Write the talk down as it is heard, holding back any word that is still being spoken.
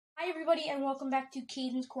everybody, and welcome back to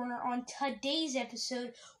Caden's Corner. On today's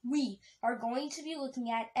episode, we are going to be looking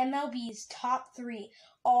at MLB's top 3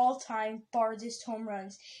 all-time farthest home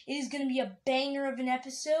runs. It is going to be a banger of an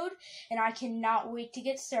episode, and I cannot wait to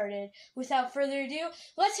get started. Without further ado,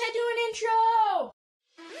 let's head to an intro!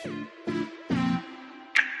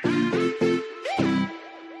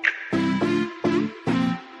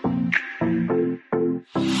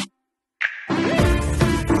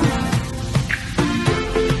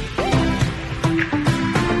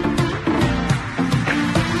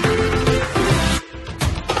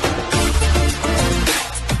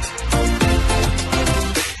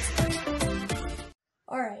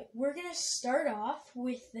 We're going to start off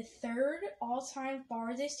with the third all-time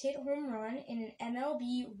farthest hit home run in an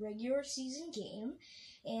MLB regular season game,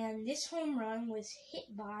 and this home run was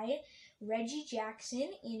hit by Reggie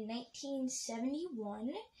Jackson in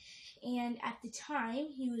 1971, and at the time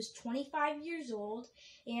he was 25 years old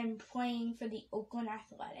and playing for the Oakland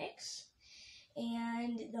Athletics,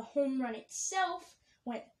 and the home run itself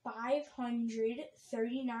went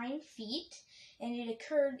 539 feet, and it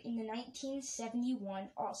occurred in the 1971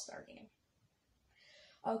 All-Star Game.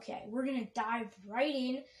 Okay, we're going to dive right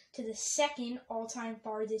in to the second all-time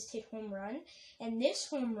farthest hit home run, and this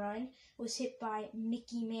home run was hit by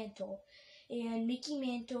Mickey Mantle. And Mickey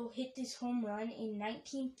Mantle hit this home run in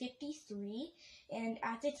 1953, and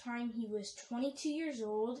at the time he was 22 years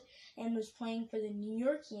old and was playing for the New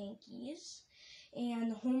York Yankees.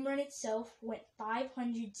 And the home run itself went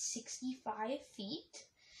 565 feet,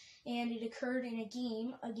 and it occurred in a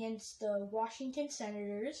game against the Washington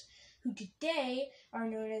Senators, who today are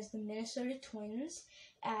known as the Minnesota Twins,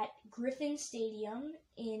 at Griffin Stadium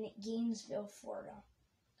in Gainesville, Florida.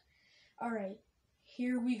 Alright,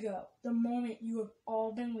 here we go. The moment you have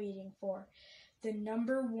all been waiting for. The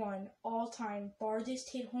number 1 all-time farthest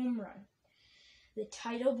hit home run. The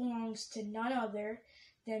title belongs to none other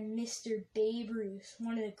than Mr. Babe Ruth,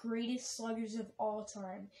 one of the greatest sluggers of all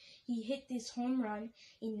time. He hit this home run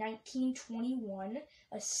in 1921,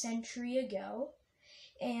 a century ago,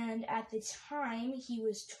 and at the time he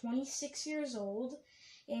was 26 years old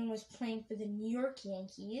and was playing for the New York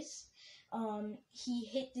Yankees. He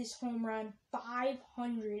hit this home run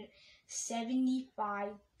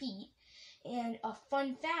 575 feet, and a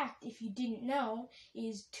fun fact, if you didn't know,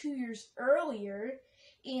 is 2 years earlier,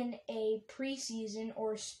 in a preseason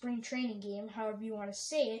or spring training game, however you want to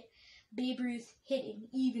say it, Babe Ruth hit an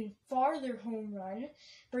even farther home run,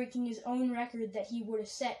 breaking his own record that he would have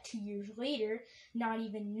set 2 years later, not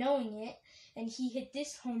even knowing it, and he hit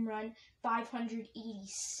this home run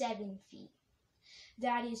 587 feet.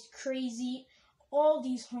 That is crazy. All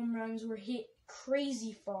these home runs were hit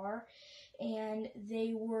crazy far, and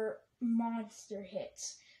they were monster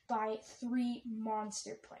hits by 3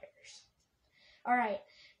 monster players. Alright,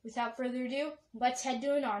 without further ado, let's head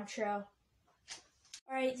to an outro.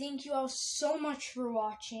 Alright, thank you all so much for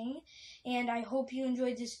watching, and I hope you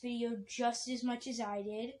enjoyed this video just as much as I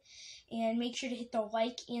did. And make sure to hit the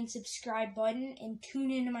like and subscribe button, and tune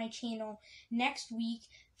into my channel next week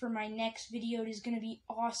for my next video. It is going to be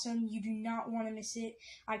awesome. You do not want to miss it.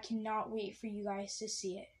 I cannot wait for you guys to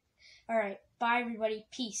see it. Alright, bye everybody.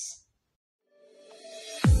 Peace.